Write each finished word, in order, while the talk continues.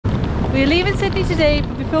We're leaving Sydney today,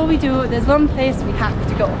 but before we do, there's one place we have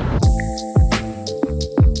to go.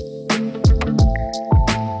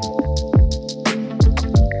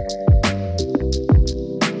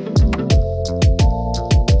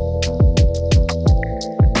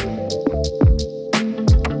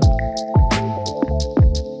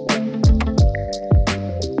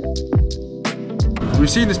 We've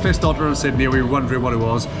seen this place dotted around Sydney and we were wondering what it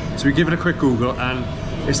was, so we gave it a quick Google and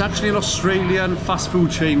it's actually an Australian fast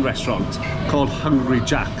food chain restaurant called Hungry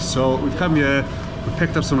Jack's. So we've come here, we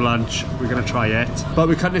picked up some lunch, we're going to try it. But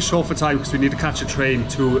we're cutting it short for time because we need to catch a train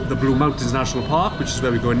to the Blue Mountains National Park, which is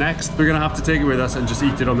where we're going next. We're going to have to take it with us and just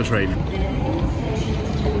eat it on the train.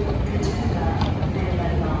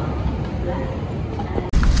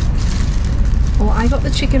 Well, I got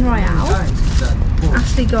the chicken royale.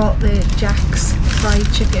 Ashley got the Jack's fried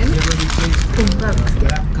chicken.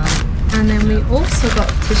 And then we also got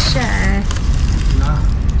to share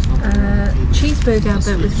a cheeseburger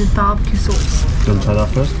but with barbecue sauce. Do you want to try that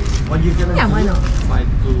first? Yeah, why not?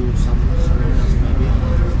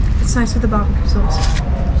 It's nice with the barbecue sauce.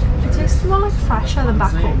 It tastes more like fresher than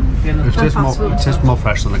back home. It tastes more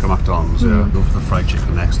fresh than like a McDonald's, yeah. Go for the fried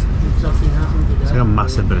chicken next. It's like a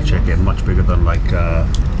massive bit of chicken, much bigger than like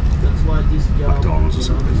McDonald's or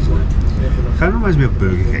something, isn't it? Kind of reminds me of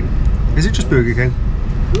Burger King. Is it just Burger King?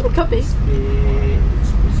 It could be. It's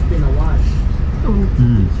been a while.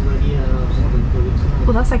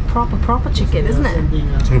 Well, that's like proper chicken, isn't it?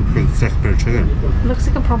 It's like a big thick bit of chicken. It looks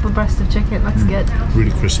like a proper breast of chicken. Looks good.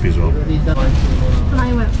 Really crispy as well. And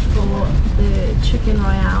I went for the chicken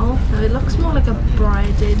royale. Now it looks more like a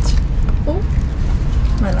breaded. Oh,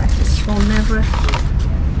 my life is falling over it.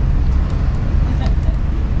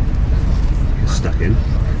 Stuck in.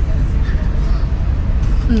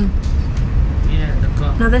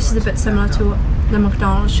 Now this is a bit similar to the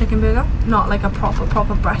McDonald's chicken burger. Not like a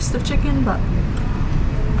proper breast of chicken, but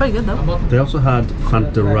pretty good though. They also had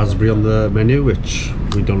Fanta Raspberry on the menu, which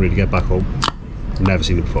we don't really get back home. Never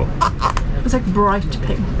seen it before. It's like bright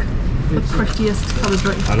pink. The prettiest colour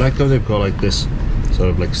drink. I like how they've got like this sort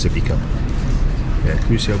of like sippy cup. Yeah,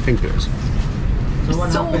 can you see how pink it is? So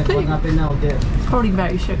what happened now there? Probably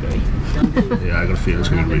very sugary. Yeah, I got a feeling it's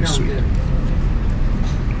going to be really sweet.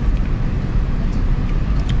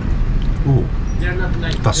 Oh,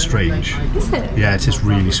 that's strange. Is it? Yeah, it tastes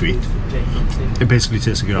really sweet. It basically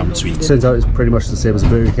tastes like your almond sweet. Turns out it's pretty much the same as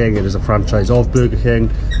Burger King. It is a franchise of Burger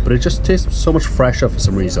King, but it just tastes so much fresher for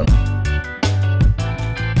some reason.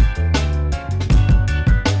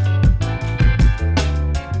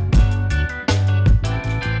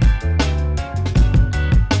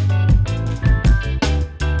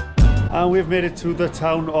 And we've made it to the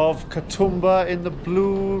town of Katoomba in the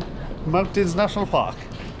Blue Mountains National Park.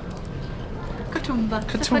 Katoomba.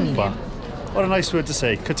 Katoomba. What a nice word to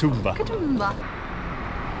say, Katoomba. Katoomba.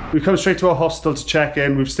 We've come straight to our hostel to check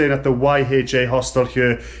in. We've stayed at the YHA hostel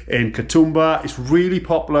here in Katoomba. It's really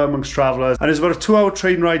popular amongst travellers and it's about a 2-hour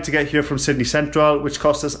train ride to get here from Sydney Central, which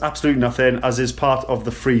costs us absolutely nothing as is part of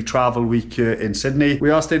the free travel week here in Sydney. We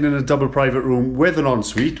are staying in a double private room with an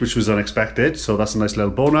ensuite, which was unexpected, so that's a nice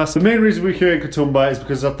little bonus. The main reason we're here in Katoomba is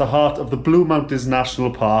because it's at the heart of the Blue Mountains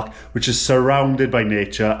National Park, which is surrounded by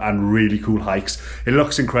nature and really cool hikes. It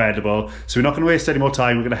looks incredible, so we're not going to waste any more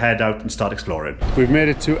time. We're going to head out and start exploring. We've made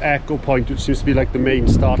it to Echo Point, which seems to be like the main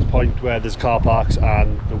start point where there's car parks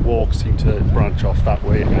and the walks seem to branch off that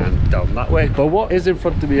way and down that way. But what is in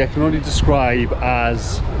front of me I can only describe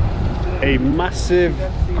as a massive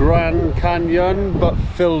Grand Canyon but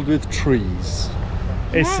filled with trees.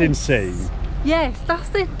 It's Yes. insane. Yes, that's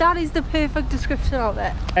it. That is the perfect description of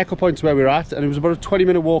it. Echo Point's where we're at, and it was about a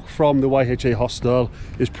 20-minute walk from the YHA hostel.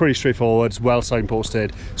 It's pretty straightforward, it's well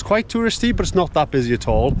signposted. It's quite touristy, but it's not that busy at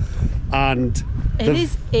all. And It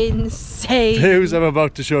is insane. views I'm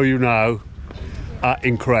about to show you now are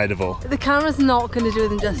incredible. The camera's not going to do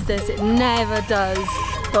them justice. It never does.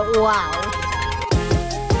 But wow.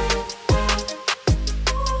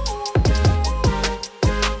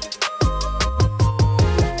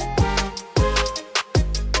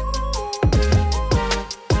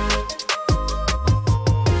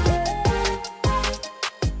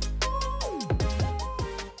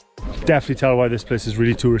 Definitely tell why this place is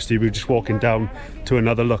really touristy. We're just walking down to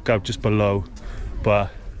another lookout just below, but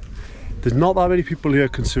there's not that many people here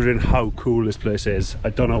considering how cool this place is. I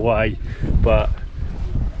don't know why, but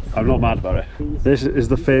I'm not mad about it. This is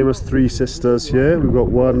the famous Three Sisters here. We've got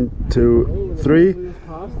 1, 2, 3.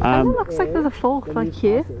 And it looks like there's a fourth like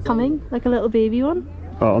here coming, like a little baby one.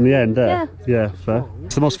 Oh, on the end there? Yeah, fair.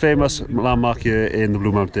 It's the most famous landmark here in the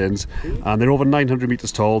Blue Mountains, and they're over 900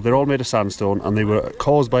 metres tall. They're all made of sandstone, and they were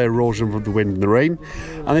caused by erosion from the wind and the rain.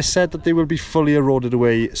 And they said that they will be fully eroded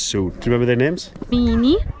away soon. Do you remember their names?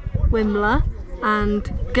 Meanie, Wimmler,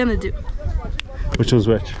 and Gonna Do. Which one's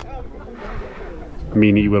which?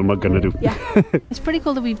 Meanie, Wilma, Gonna Do. Yeah. It's pretty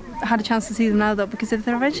cool that we've had a chance to see them now though, because if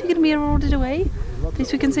they're eventually going to be eroded away, at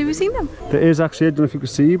least we can say we've seen them. There is actually, I don't know if you can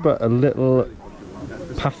see, but a little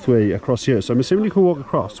pathway across here. So I'm assuming you can walk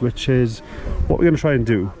across, which is what we're going to try and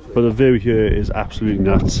do. But the view here is absolutely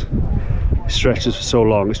nuts. It stretches for so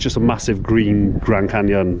long. It's just a massive green Grand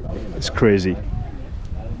Canyon. It's crazy.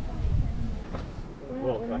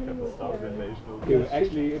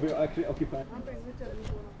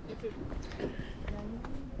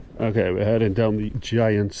 Okay, we're heading down the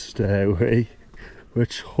giant stairway,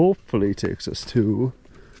 which hopefully takes us to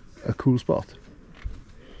a cool spot.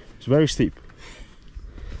 It's very steep.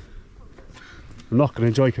 I'm not going to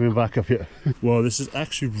enjoy coming back up here. Wow, this is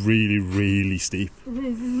actually really steep. It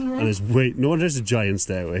is, isn't it? And it's way, no wonder it's a giant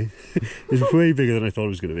stairway. It's way bigger than I thought it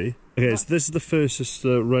was going to be. Okay, so this is the furthest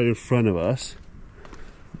right in front of us.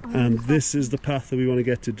 And this is the path that we want to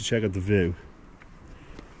get to check out the view.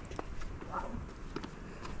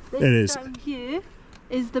 This it is. down here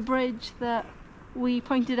is the bridge that we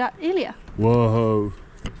pointed at earlier. Whoa.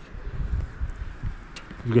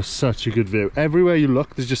 You've got such a good view. Everywhere you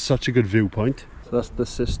look, there's just such a good viewpoint. So that's the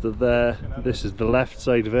sister there. This is the left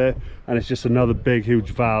side of it. And it's just another big, huge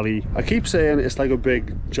valley. I keep saying it's like a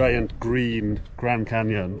big, giant, green Grand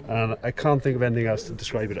Canyon. And I can't think of anything else to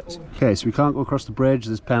describe it as. Okay, so we can't go across the bridge.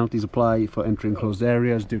 There's penalties apply for entering closed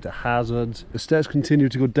areas due to hazards. The stairs continue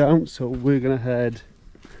to go down, so we're going to head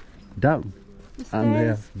down. And they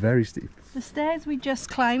are very steep. The stairs we just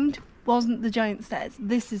climbed wasn't the giant stairs.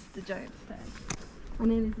 This is the giant stairs.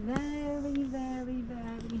 And it is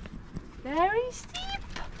very steep.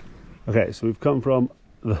 Okay, so we've come from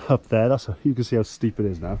up there. That's you can see how steep it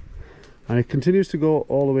is now. And it continues to go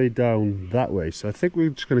all the way down that way. So I think we're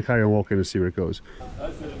just going to carry on walking and see where it goes.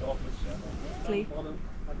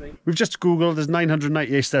 We've just Googled, there's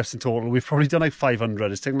 998 steps in total. We've probably done like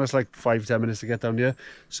 500. It's taken us like 5-10 minutes to get down here.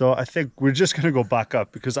 So I think we're just going to go back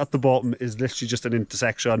up because at the bottom is literally just an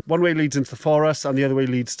intersection. One way leads into the forest and the other way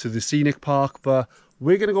leads to the scenic park. But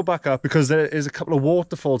we're going to go back up because there is a couple of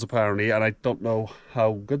waterfalls apparently. And I don't know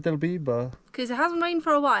how good they'll be, but... Because it hasn't rained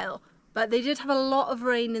for a while. But they did have a lot of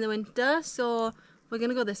rain in the winter. So we're going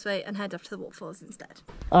to go this way and head up to the waterfalls instead.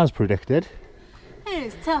 As predicted. It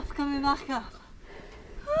is tough coming back up.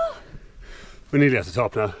 We're nearly at the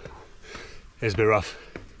top now. It's a bit rough,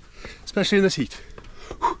 especially in this heat.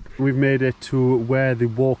 We've made it to where the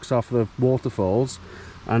walks are for the waterfalls,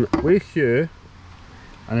 and we're here,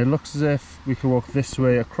 and it looks as if we can walk this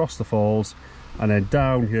way across the falls and then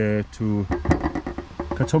down here to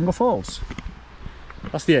Katoomba Falls.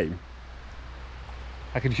 That's the aim.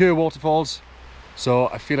 I can hear waterfalls, so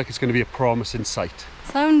I feel like it's going to be a promising sight.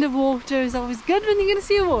 Sound of water is always good when you're going to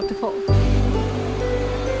see a waterfall.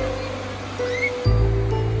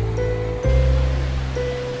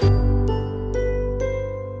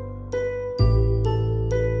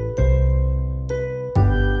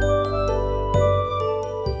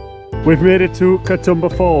 We've made it to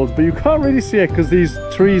Katoomba Falls, but you can't really see it because these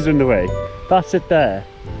trees are in the way. That's it there.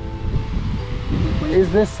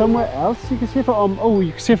 Is there somewhere else you can see it from? Oh,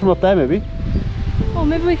 you can see it from up there maybe. Oh,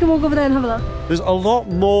 maybe we can walk over there and have a look. There's a lot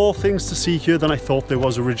more things to see here than I thought there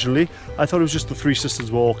was originally. I thought it was just the Three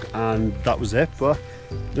Sisters Walk and that was it, but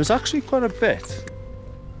there's actually quite a bit.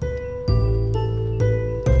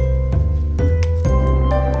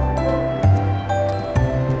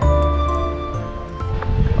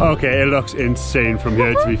 Okay, it looks insane from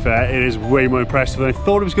here to be fair. It is way more impressive than I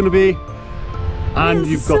thought it was going to be. And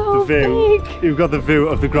you've got the view. Big. You've got the view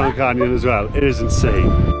of the Grand Canyon as well. It is insane.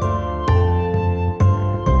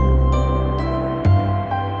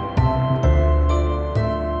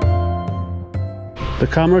 The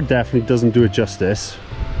camera definitely doesn't do it justice,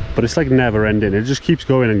 but it's like never ending. It just keeps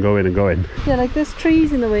going and going and going. Yeah, like there's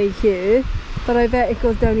trees in the way here, but I bet it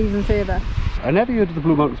goes down even further. I never heard of the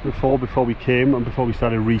Blue Mountains before we came and before we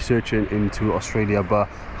started researching into Australia, but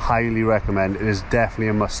highly recommend. It is definitely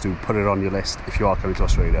a must do. Put it on your list if you are coming to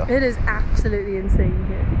Australia. It is absolutely insane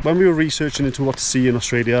here. When we were researching into what to see in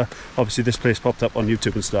Australia, obviously this place popped up on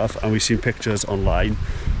YouTube and stuff, and we've seen pictures online,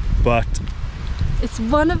 but it's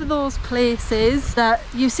one of those places that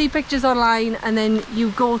you see pictures online and then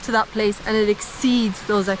you go to that place and it exceeds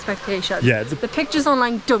those expectations. Yeah, the pictures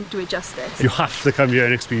online don't do it justice. You have to come here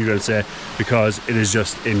and experience it because it is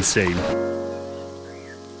just insane.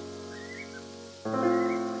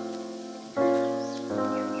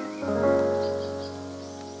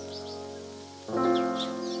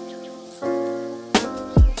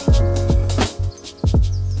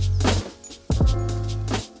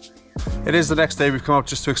 It is the next day. We've come out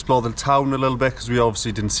just to explore the town a little bit because we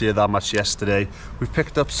obviously didn't see it that much yesterday. We've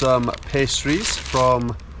picked up some pastries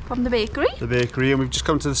from the bakery. And we've just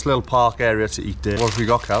come to this little park area to eat it. What have we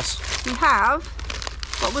got, Kels? We have,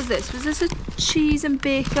 what was this? Was this a cheese and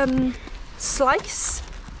bacon slice?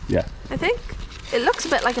 Yeah. I think. It looks a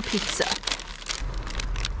bit like a pizza.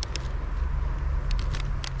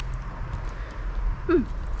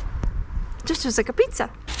 Just like a pizza.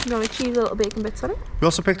 You know, cheese, little bacon bits on it. We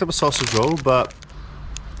also picked up a sausage roll, but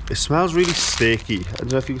it smells really steaky. I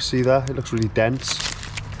don't know if you can see that. It looks really dense.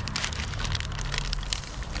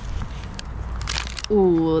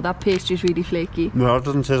 Oh, that pastry's really flaky. No, it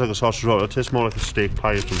doesn't taste like a sausage roll. It tastes more like a steak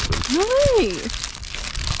pie or something. No way.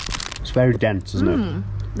 It's very dense, isn't it?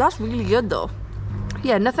 That's really good though.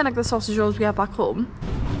 Yeah, nothing like the sausage rolls we have back home.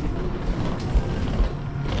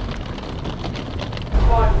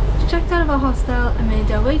 Checked out of our hostel and made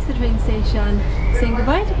our way to the train station, saying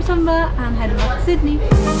goodbye to Katoomba and heading back to Sydney.